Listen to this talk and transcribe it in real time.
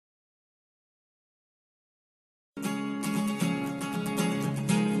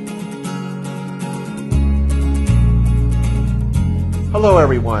Hello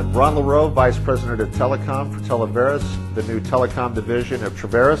everyone, Ron LaRoe, Vice President of Telecom for Televerus, the new telecom division of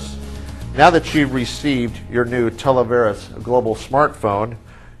Televerus. Now that you've received your new Televerus Global smartphone,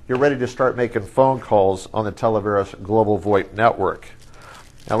 you're ready to start making phone calls on the Televerus Global VoIP network.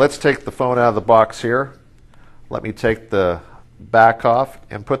 Now let's take the phone out of the box here. Let me take the back off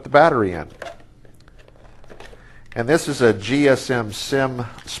and put the battery in. And this is a GSM SIM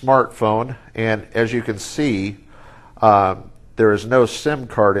smartphone, and as you can see, there is no SIM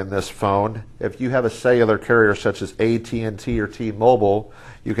card in this phone. If you have a cellular carrier such as AT&T or T-Mobile,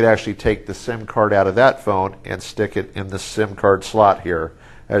 you could actually take the SIM card out of that phone and stick it in the SIM card slot here.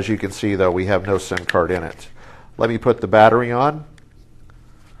 As you can see, though, we have no SIM card in it. Let me put the battery on,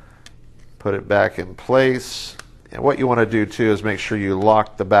 put it back in place. And what you want to do, too, is make sure you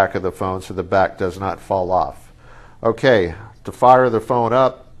lock the back of the phone so the back does not fall off. Okay, to fire the phone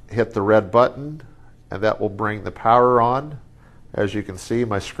up, hit the red button, and that will bring the power on. As you can see,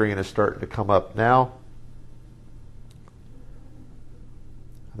 my screen is starting to come up now.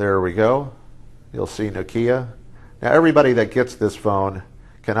 There we go. You'll see Nokia. Now everybody that gets this phone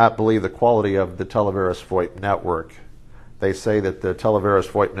cannot believe the quality of the Televerus VoIP network. They say that the Televerus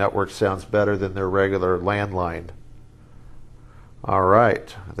VoIP network sounds better than their regular landline. All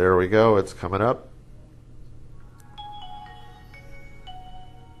right, there we go. It's coming up.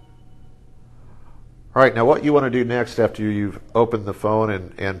 All right, now what you want to do next after you've opened the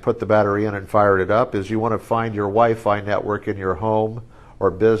phone and put the battery in and fired it up is you want to find your Wi-Fi network in your home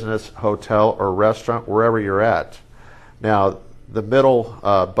or business, hotel, or restaurant, wherever you're at. Now, the middle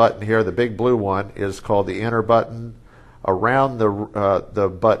button here, the big blue one, is called the enter button. Around the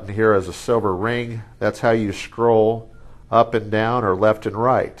button here is a silver ring. That's how you scroll up and down or left and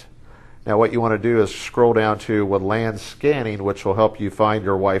right. Now, what you want to do is scroll down to WLAN scanning, which will help you find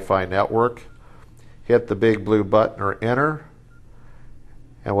your Wi-Fi network. Hit the big blue button or enter,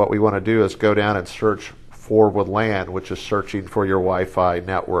 and what we want to do is go down and search for WLAN, which is searching for your Wi-Fi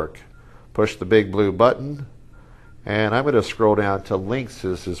network. Push the big blue button, and I'm going to scroll down to links.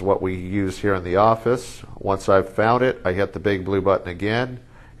 This is what we use here in the office. Once I've found it, I hit the big blue button again.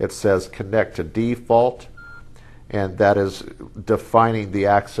 It says connect to default, and that is defining the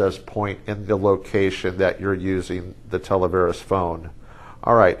access point in the location that you're using the Televerus phone.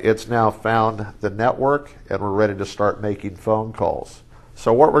 All right, it's now found the network, and we're ready to start making phone calls.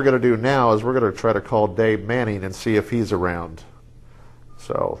 So what we're going to do now is we're going to try to call Dave Manning and see if he's around.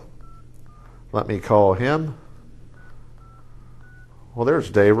 So let me call him. Well,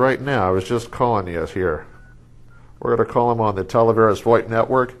 there's Dave right now. I was just calling you here. We're going to call him on the Televerus VoIP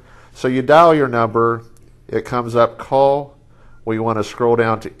network. So you dial your number. It comes up call. We want to scroll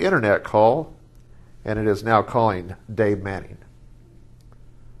down to internet call, and it is now calling Dave Manning.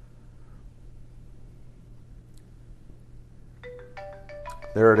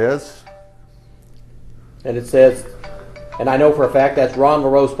 There it is. And it says, and I know for a fact that's Ron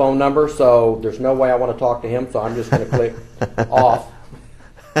LaRoe's phone number, so there's no way I want to talk to him, so I'm just going to click off.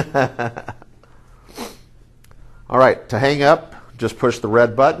 All right, to hang up, just push the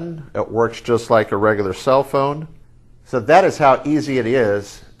red button. It works just like a regular cell phone. So that is how easy it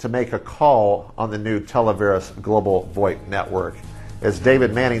is to make a call on the new Televerus Global VoIP network. As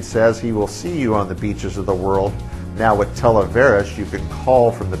David Manning says, he will see you on the beaches of the world. Now with Televerus, you can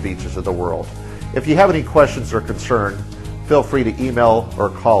call from the beaches of the world. If you have any questions or concern, feel free to email or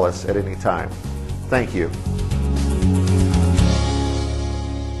call us at any time. Thank you.